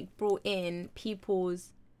pandemic brought in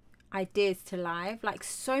people's ideas to life. Like,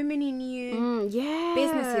 so many new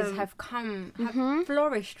businesses have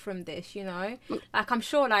flourished from this, you know. Like, I'm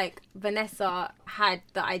sure, like, Vanessa had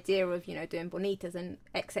the idea of, you know, doing bonitas and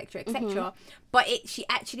etc, but she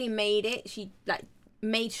actually made it. She, like,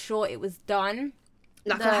 made sure it was done.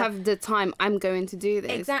 Like, I have the time, I'm going to do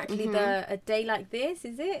this. Exactly. A day like this,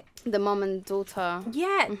 is it? The mum and daughter.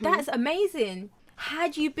 Yeah, that's amazing.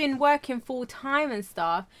 Had you been working full time and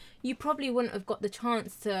stuff, you probably wouldn't have got the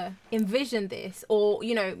chance to envision this, or,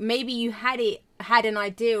 you know, maybe you had an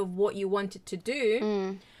idea of what you wanted to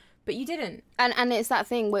do, but you didn't. And it's that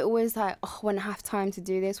thing, we're always like, oh, when I have time to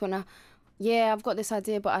do this, I've got this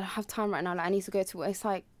idea, but I don't have time right now, like, I need to go to work. It's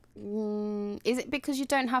like, is it because you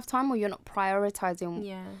don't have time, or you're not prioritizing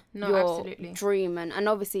your dream? And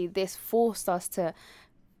obviously this forced us to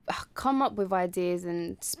come up with ideas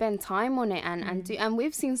and spend time on it and do, and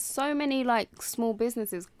we've seen so many, like, small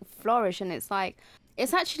businesses flourish, and it's like,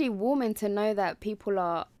 it's actually warming to know that people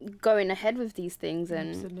are going ahead with these things.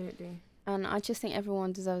 And absolutely. And I just think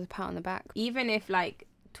everyone deserves a pat on the back. Even if, like,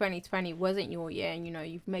 2020 wasn't your year, and, you know,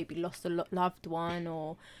 you've maybe lost a loved one,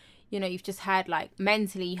 or, you know, you've just had, like,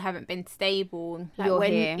 mentally you haven't been stable, like, You're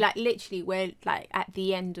here. Like, literally we're, like, at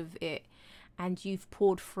the end of it, and you've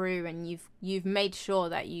pulled through, and you've made sure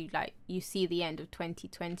that you see the end of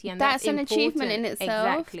 2020, and that's an important. achievement in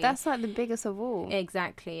itself. Exactly. That's like the biggest of all.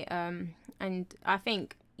 Exactly. And I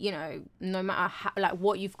think, you know, no matter how, like,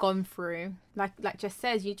 what you've gone through, like Jess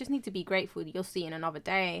says, you just need to be grateful that you'll see in another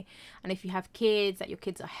day. And if you have kids, that your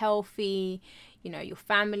kids are healthy, you know, your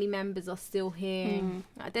family members are still here.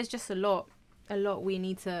 Like, there's just a lot we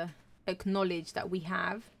need to acknowledge that we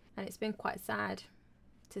have, and it's been quite sad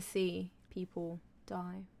to see people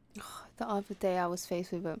die. The other day I was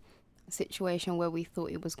faced with a situation where we thought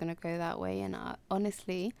it was going to go that way, and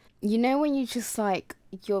honestly, you know, when you just like,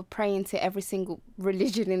 you're praying to every single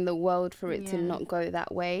religion in the world for it to not go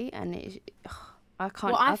that way, and I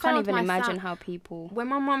can't even imagine how people, when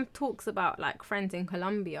my mum talks about like friends in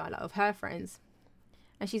Colombia, like of her friends,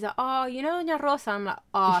 and she's like, oh, you know Doña Rosa, I'm like,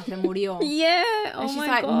 oh, se murió. yeah, and she's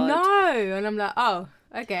like, no, and I'm like, oh,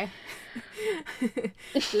 okay.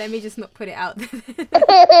 Let me just not put it out there.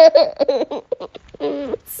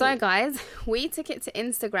 So guys, we took it to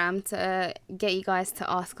Instagram to get you guys to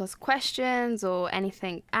ask us questions or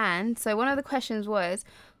anything, and so one of the questions was,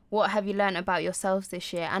 what have you learned about yourselves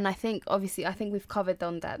this year? And I think we've covered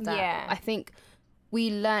on that. Yeah. I think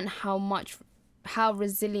we learned how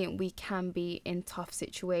resilient we can be in tough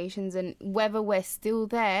situations, and whether we're still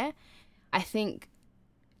there, I think,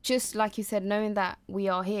 just like you said, knowing that we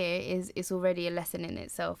are here is already a lesson in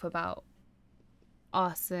itself about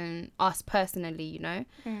us and us personally, you know.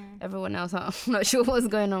 Everyone else, I'm not sure what's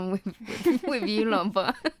going on with you lot,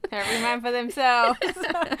 but every man for themselves.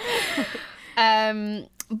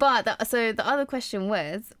 So the other question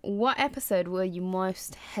was, what episode were you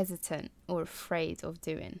most hesitant or afraid of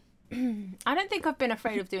doing? I don't think I've been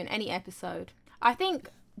afraid of doing any episode. I think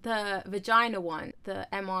the vagina one, the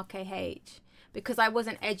MRKH, because I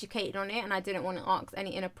wasn't educated on it and I didn't want to ask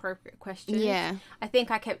any inappropriate questions. Yeah. I think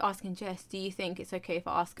I kept asking Jess, do you think it's okay if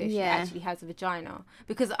I ask her if she actually has a vagina?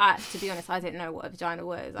 Because to be honest, I didn't know what a vagina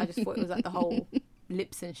was. I just thought it was like the whole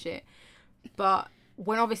lips and shit. But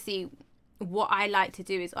when obviously, what I like to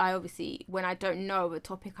do is when I don't know a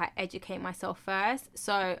topic, I educate myself first.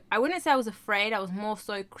 So I wouldn't say I was afraid. I was more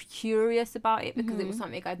so curious about it because it was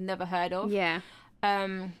something I'd never heard of. Yeah.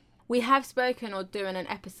 We have spoken or doing an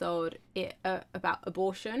episode about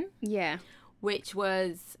abortion. Yeah. Which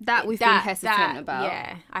was... We've been hesitant about.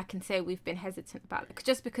 Yeah, I can say we've been hesitant about it.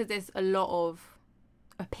 Just because there's a lot of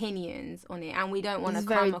opinions on it, and we don't want to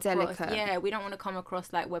come across... delicate. Yeah, we don't want to come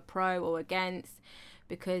across like we're pro or against,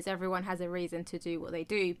 because everyone has a reason to do what they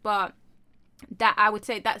do. But that, I would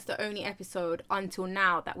say, that's the only episode until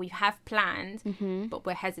now that we have planned, but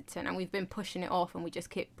we're hesitant, and we've been pushing it off, and we just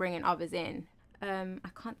keep bringing others in. I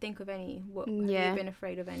can't think of any. Have you been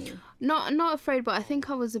afraid of any? Not afraid, but I think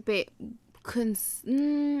I was a bit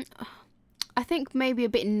I think maybe a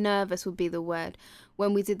bit nervous would be the word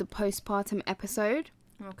when we did the postpartum episode.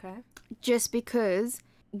 Okay. Just because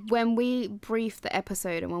when we brief the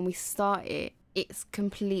episode and when we start it, it's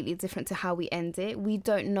completely different to how we end it. We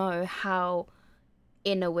don't know how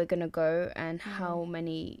inner we're gonna go and how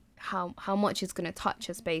much it's gonna touch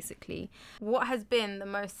us, basically. What has been the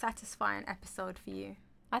most satisfying episode for you?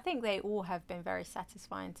 I think they all have been very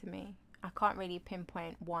satisfying to me. I can't really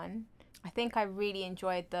pinpoint one. I think I really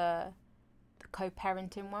enjoyed the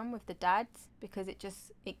co-parenting one with the dads, because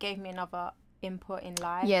it gave me another input in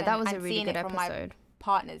life. Yeah, that was a really good episode. From my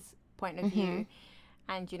partner's point of view,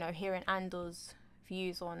 and, you know, hearing Andor's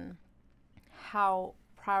views on how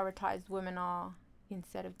prioritized women are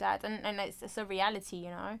instead of dads, and it's a reality, you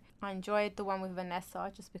know. I enjoyed the one with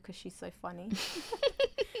Vanessa just because she's so funny.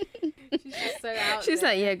 She's just so out She's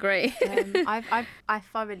there. like, yeah, great. I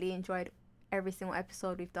thoroughly enjoyed every single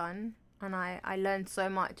episode we've done, and I learned so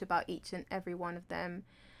much about each and every one of them.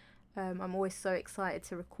 I'm always so excited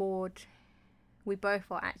to record. We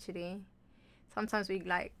both are, actually. Sometimes we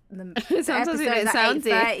like the Sometimes we episodes don't at sound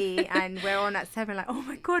 8:30 and we're on at 7, like, oh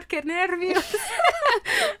my god, get nervous.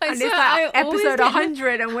 And swear, it's like episode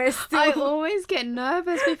 100 and we're still... I always get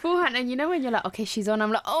nervous beforehand, and you know when you're like, okay, she's on,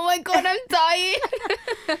 I'm like, oh my god, I'm dying.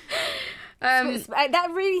 That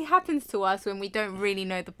really happens to us when we don't really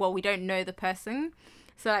know we don't know the person.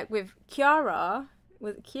 So like with Kiara,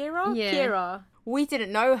 was it Kira? Yeah. Kira, we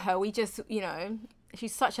didn't know her. We just, you know,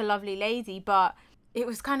 she's such a lovely lady, but it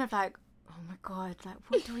was kind of like, oh my god, like,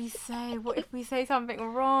 what do we say? What if we say something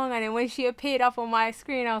wrong? And then when she appeared up on my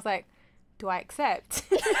screen, I was like, do I accept?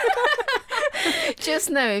 Just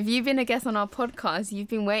know, if you've been a guest on our podcast, you've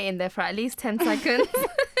been waiting there for at least 10 seconds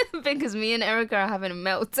because me and Erica are having a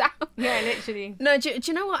meltdown. Yeah, literally. No, do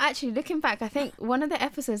you know what? Actually, looking back, I think one of the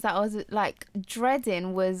episodes that I was like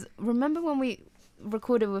dreading was, remember when we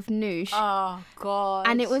recorded with Noosh. Oh god!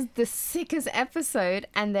 And it was the sickest episode.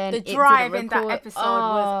 And then the drive in that episode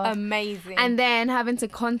was amazing. And then having to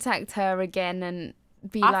contact her again and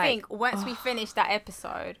be I think once we finished that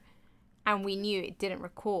episode and we knew it didn't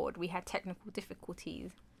record, we had technical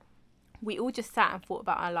difficulties, we all just sat and thought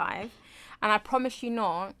about our life. And I promise you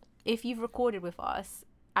not, if you've recorded with us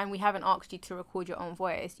and we haven't asked you to record your own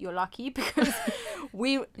voice, you're lucky, because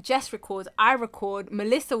Jess records, I record,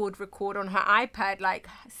 Melissa would record on her iPad, like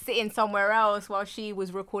sitting somewhere else while she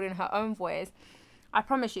was recording her own voice. I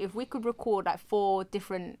promise you, if we could record like 4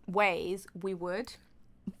 different ways, we would.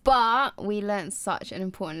 But we learned such an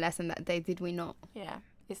important lesson that day, did we not? Yeah,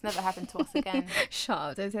 it's never happened to us again. Shut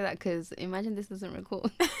up, don't say that, because imagine this doesn't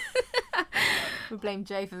record. We blame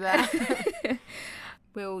Jay for that.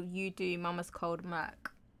 Will you do Mama's Cold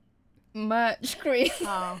merch cream?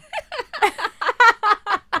 Oh.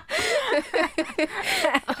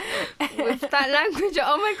 With that language,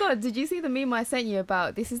 oh my god, did you see the meme I sent you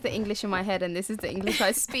about this is the English in my head and this is the English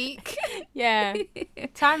I speak? Yeah.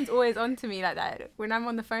 Tam's always on to me like that. When I'm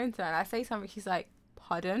on the phone to her and I say something, she's like,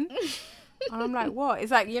 pardon? And I'm like, what?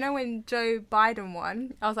 It's like, you know when Joe Biden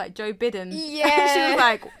won? I was like, Joe Biden. Yeah. She was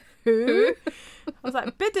like, who? I was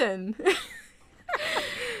like, Biden.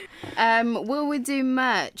 Will we do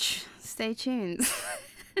merch? Stay tuned.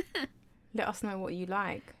 Let us know what you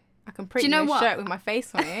like. I can print you a shirt with my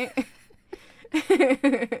face on it.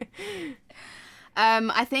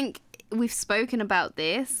 I think we've spoken about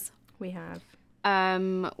this. We have.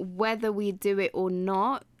 Whether we do it or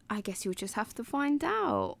not, I guess you'll just have to find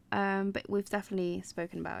out. But we've definitely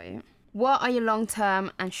spoken about it. What are your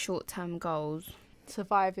long-term and short-term goals?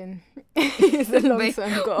 Surviving is the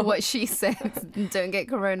long-term goal. What she said. Don't get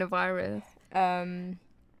coronavirus.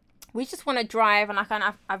 We just want to drive, and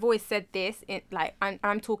I've always said this.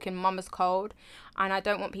 I'm talking Mama's Cold, and I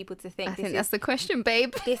don't want people to think. That's the question,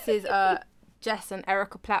 babe. This is a Jess and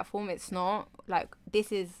Erica platform. It's not. Like,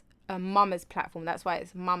 this is a mama's platform. That's why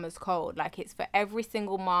it's Mama's Cold. Like, it's for every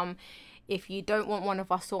single mum. If you don't want one of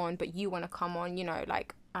us on, but you want to come on, you know,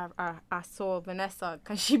 like I saw Vanessa.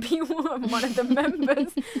 Can she be one of the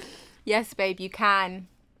members? Yes, babe, you can.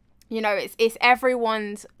 You know, it's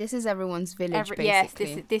everyone's. This is everyone's village, basically. Yes,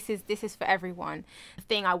 this is for everyone. The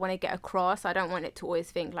thing I want to get across, I don't want it to always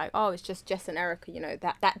think like, oh, it's just Jess and Erica, you know,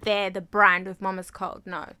 that they're the brand of Mama's Cold.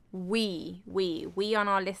 No, we and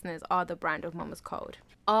our listeners are the brand of Mama's Cold.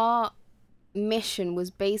 Our mission was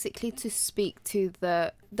basically to speak to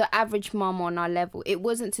the average mum on our level. It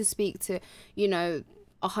wasn't to speak to, you know,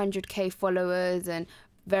 100k followers and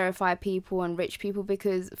verify people and rich people,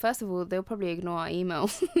 because first of all, they'll probably ignore our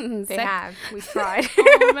emails. We've tried.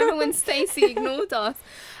 Remember when Stacey ignored us?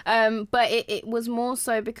 But it was more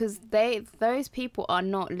so because those people are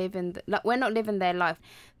not living we're not living their life.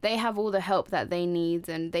 They have all the help that they need,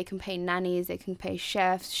 and they can pay nannies, they can pay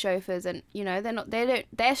chefs, chauffeurs, and you know,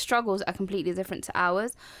 their struggles are completely different to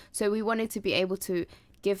ours. So we wanted to be able to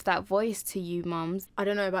give that voice to you mums. I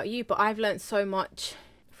don't know about you, but I've learned so much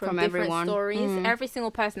from different everyone. Stories. Every single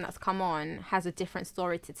person that's come on has a different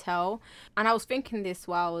story to tell. And I was thinking this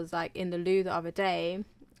while I was like in the loo the other day.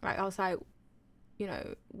 Like, I was like, you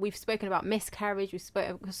know, we've spoken about miscarriage,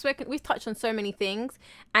 we've touched on so many things,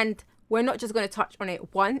 and we're not just going to touch on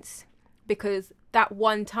it once, because that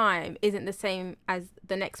one time isn't the same as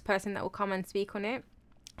the next person that will come and speak on it.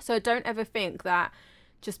 So don't ever think that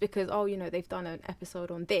just because, oh, you know, they've done an episode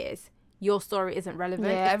on this, your story isn't relevant.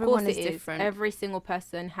 Yeah, everyone is different. Every single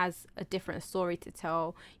person has a different story to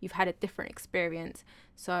tell. You've had a different experience,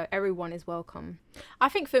 so everyone is welcome. I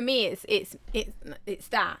think for me, it's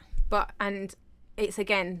that. But and it's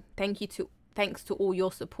again, thanks to all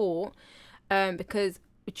your support, because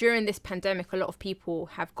during this pandemic, a lot of people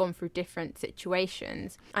have gone through different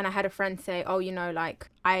situations. And I had a friend say, oh, you know, like,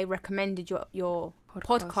 I recommended your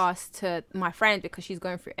podcast to my friend because she's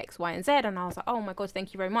going through X, Y, and Z. And I was like, oh my God,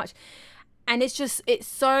 thank you very much. And it's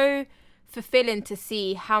so fulfilling to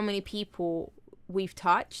see how many people we've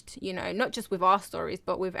touched, you know, not just with our stories,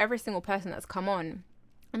 but with every single person that's come on.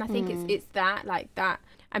 And I think it's that, like that.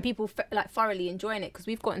 And people thoroughly enjoying it, because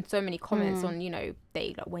we've gotten so many comments on, you know,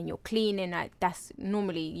 when you're cleaning, like, that's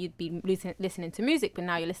normally you'd be listening to music, but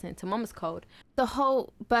now you're listening to Mama's Cold. The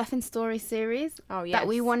whole Birthing Story series that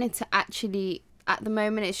we wanted to actually, at the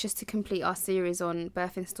moment, it's just to complete our series on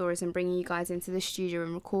birthing stories and bringing you guys into the studio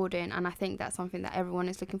and recording. And I think that's something that everyone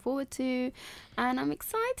is looking forward to. And I'm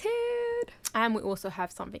excited. And we also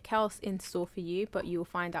have something else in store for you, but you'll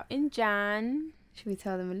find out in Jan. Should we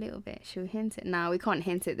tell them a little bit? Should we hint it? No, we can't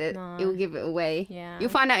hint it. That it will give it away. Yeah. You'll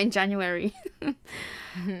find out in January.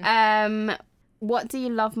 What do you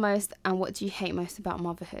love most and what do you hate most about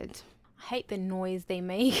motherhood? I hate the noise they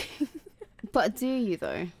make. But do you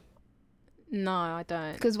though? No, I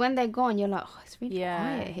don't. Because when they're gone, you're like, oh, it's really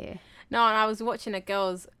Yeah. quiet here. No, and I was watching a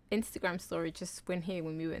girl's Instagram story just when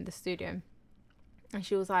we were in the studio. And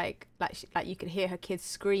she was like you could hear her kids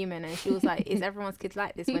screaming, and she was like, is everyone's kids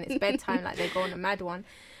like this when it's bedtime? Like, they go on a mad one.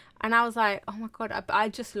 And I was like, oh my God, I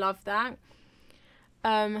just love that.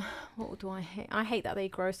 What do I hate? I hate that they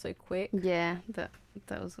grow so quick. Yeah, that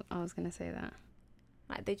was, I was going to say that.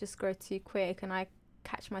 Like, they just grow too quick, and I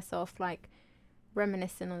catch myself like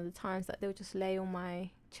reminiscing on the times that they'll just lay on my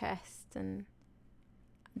chest and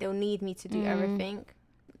they'll need me to do everything.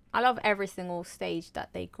 I love every single stage that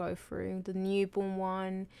they go through, the newborn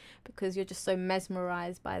one, because you're just so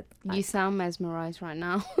mesmerized by, like, You sound mesmerized right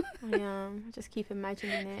now. I am. I just keep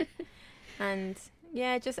imagining it. And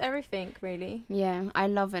yeah, just everything really. Yeah, I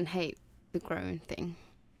love and hate the growing thing.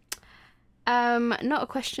 Not a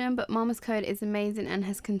question, but Mama's Code is amazing and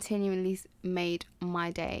has continually made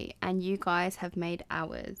my day, and you guys have made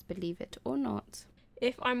ours, believe it or not.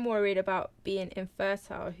 If I'm worried about being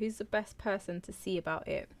infertile, who's the best person to see about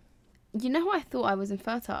it? You know, I thought I was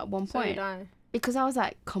infertile at one So point. did I. Because I was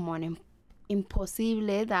like, come on,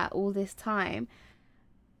 impossible that all this time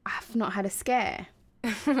I've not had a scare.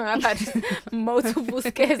 I've had multiple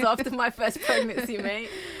scares after my first pregnancy, mate.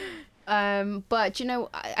 But you know,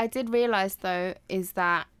 I did realise though, is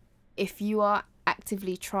that if you are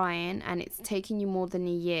actively trying and it's taking you more than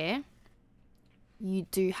a year, you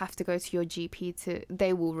do have to go to your GP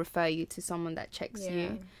they will refer you to someone that checks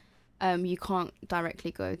you. You can't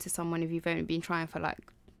directly go to someone if you've only been trying for like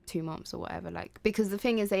 2 months or whatever, like, because the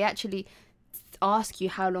thing is they actually ask you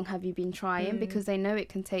how long have you been trying, because they know it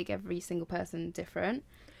can take every single person different.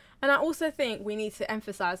 And I also think we need to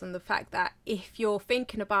emphasize on the fact that if you're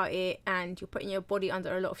thinking about it and you're putting your body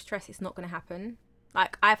under a lot of stress, it's not going to happen.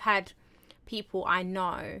 Like, I've had people I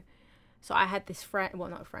know. So I had this friend, well,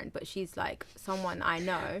 not a friend, but she's like someone I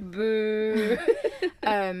know. Boo.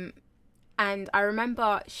 And I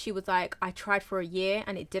remember she was like, I tried for a year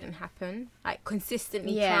and it didn't happen. Like,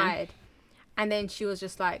 consistently tried. And then she was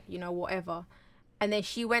just like, you know, whatever. And then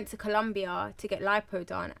she went to Colombia to get lipo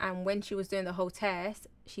done. And when she was doing the whole test,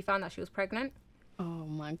 she found out she was pregnant. Oh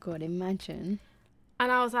my God, imagine.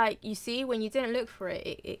 And I was like, you see, when you didn't look for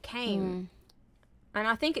it, it came. And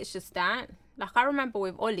I think it's just that. Like, I remember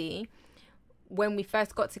with Ollie, when we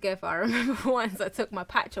first got together, I remember once I took my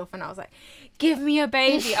patch off and I was like, give me a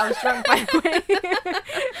baby. I was drunk, by the way.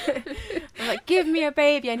 I was like, give me a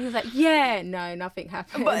baby. And he was like, yeah. No, nothing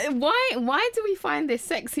happened. But why do we find this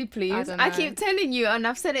sexy, please? I keep telling you, and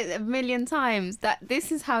I've said it a million times, that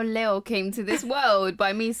this is how Leo came to this world,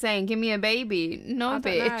 by me saying, give me a baby. No,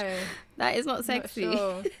 bitch. Know. That is not sexy. Not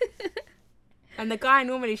sure. And the guy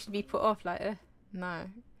normally should be put off, like, no.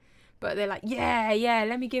 But they're like, yeah,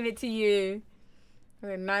 let me give it to you. And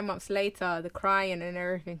then 9 months later, the crying and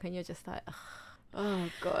everything, and you're just like, ugh. Oh,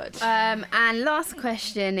 God. And last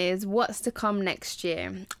question is, what's to come next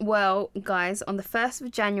year? Well, guys, on the 1st of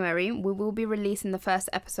January, we will be releasing the first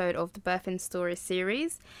episode of the Birthing Stories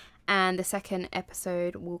series. And the second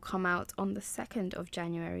episode will come out on the 2nd of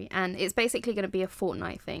January. And it's basically going to be a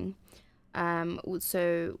fortnight thing.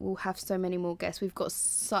 So we'll have so many more guests. We've got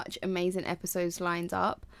such amazing episodes lined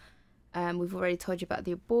up. We've already told you about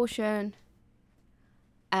the abortion.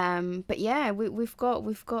 But yeah, we've got.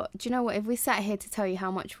 Do you know what? If we sat here to tell you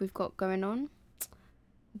how much we've got going on,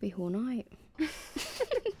 it'll be all night.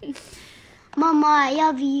 Mama, I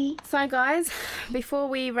love you. So guys, before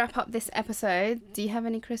we wrap up this episode, do you have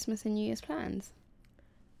any Christmas and New Year's plans?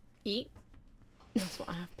 Eat. That's what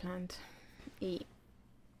I have planned. Eat.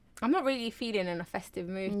 I'm not really feeling in a festive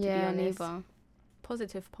mood, to be honest. Neither.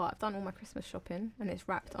 Positive part, I've done all my Christmas shopping and it's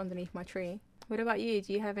wrapped underneath my tree. What about you?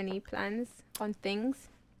 Do you have any plans on things?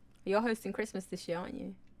 You're hosting Christmas this year, aren't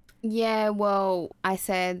you? Yeah, well, I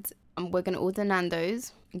said we're going to order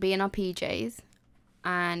Nando's, be in our PJs,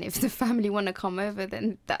 and if the family want to come over,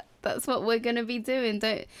 then that's what we're going to be doing.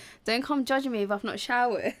 Don't come judging me if I've not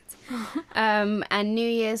showered. And New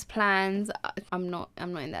Year's plans, I'm not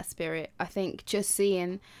in that spirit. I think just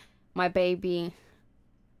seeing my baby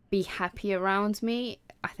be happy around me,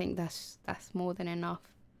 I think that's more than enough.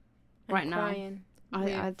 Right now.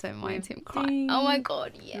 I don't mind him crying. Oh my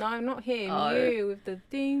God, yeah. No, not him. You with the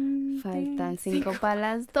ding. Faltan 5 para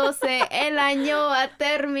las 12. El año va a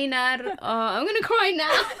terminar. Oh, I'm gonna cry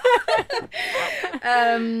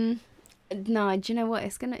now. No, do you know what?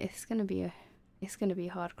 It's gonna be a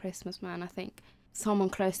hard Christmas, man. I think someone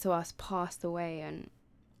close to us passed away, and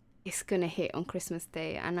it's gonna hit on Christmas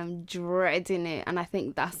Day, and I'm dreading it. And I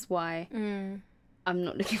think that's why I'm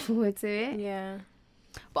not looking forward to it. Yeah.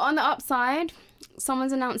 But on the upside,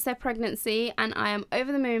 someone's announced their pregnancy, and I am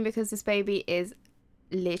over the moon because this baby is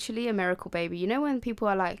literally a miracle baby. You know when people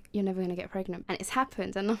are like, you're never going to get pregnant, and it's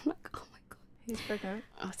happened, and I'm like, oh my God. Who's pregnant?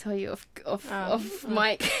 I'll tell you off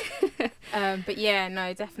mic. But yeah,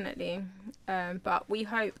 no, definitely. But we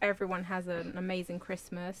hope everyone has an amazing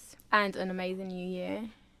Christmas and an amazing New Year.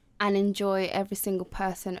 And enjoy every single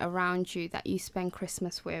person around you that you spend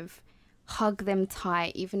Christmas with. Hug them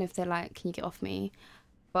tight, even if they're like, can you get off me?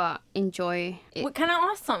 But enjoy it. Well, can I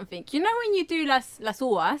ask something? You know when you do Las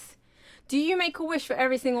Uvas, do you make a wish for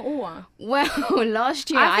every single uva? Well,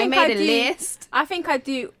 last year I made a list. I think I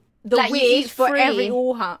do the Like, you wish eat for free. every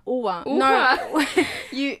uva. No.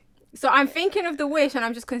 You So I'm thinking of the wish and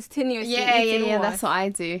I'm just continuously yeah, eating uvas. that's what I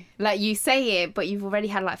do. Like, you say it, but you've already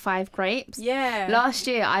had like 5 grapes. Yeah. Last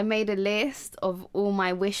year I made a list of all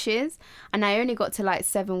my wishes, and I only got to like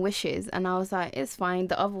 7 wishes, and I was like, it's fine.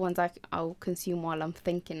 The other ones I'll consume while I'm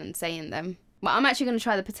thinking and saying them. But I'm actually going to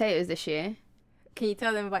try the potatoes this year. Can you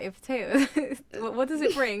tell them about your potatoes? What does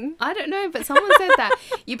it bring? I don't know, but someone said that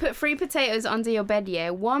you put 3 potatoes under your bed,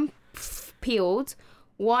 yeah? 1 peeled,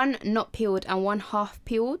 1 not peeled, and 1 half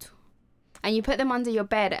peeled. And you put them under your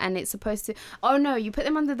bed, and it's supposed to... Oh, no, you put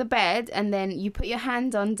them under the bed, and then you put your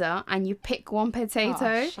hand under, and you pick 1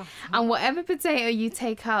 potato. Shut up. And whatever potato you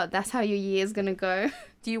take out, that's how your year's going to go.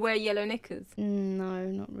 Do you wear yellow knickers? No,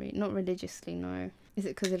 not religiously, no. Is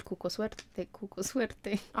it because el cuco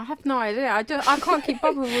suerte? I have no idea. I can't keep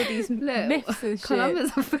up with all these myths and shit.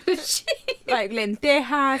 Colombians are full of shit. Like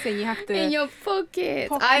lentejas, and you have to... In your pocket.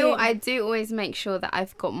 I do always make sure that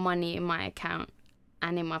I've got money in my account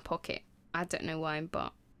and in my pocket. I don't know why,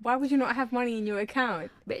 but... Why would you not have money in your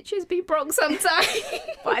account? Bitches be broke sometimes.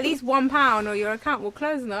 But at least £1 or your account will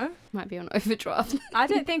close, no? Might be on overdraft. I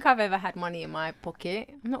don't think I've ever had money in my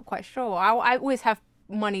pocket. I'm not quite sure. I always have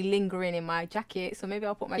money lingering in my jacket, so maybe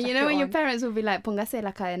I'll put my jacket You know when on. your parents will be like, póngase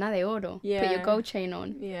la cadena de oro. Yeah. Put your gold chain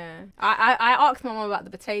on. Yeah. I asked my mum about the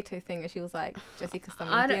potato thing, and she was like, Jessica,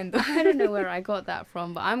 I don't know where I got that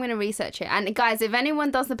from, but I'm going to research it. And guys, if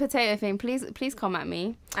anyone does the potato thing, please come at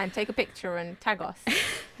me. And take a picture and tag us.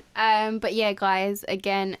 But yeah, guys,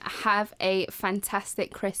 again, have a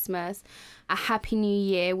fantastic Christmas, a happy new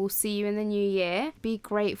year. We'll see you in the new year. Be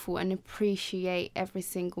grateful and appreciate every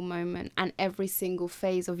single moment and every single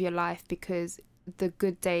phase of your life, because the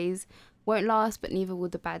good days won't last, but neither will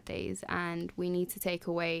the bad days. And we need to take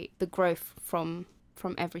away the growth from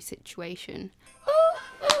every situation.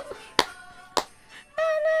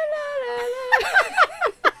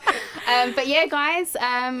 But yeah, guys,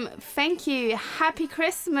 thank you. Happy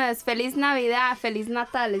Christmas. Feliz Navidad. Feliz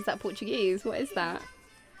Natal. Is that Portuguese? What is that?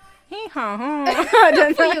 I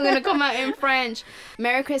don't know. You were going to come out in French.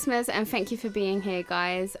 Merry Christmas, and thank you for being here,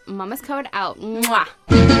 guys. Mama's Code out. Mwah.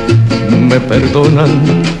 Me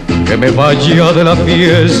perdonan que me vaya de la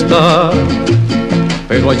fiesta,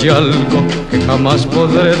 pero hay algo que jamás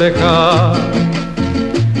podré dejar.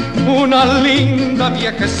 Una linda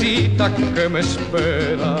viejecita que me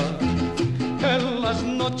espera en las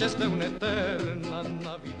noches de un eterno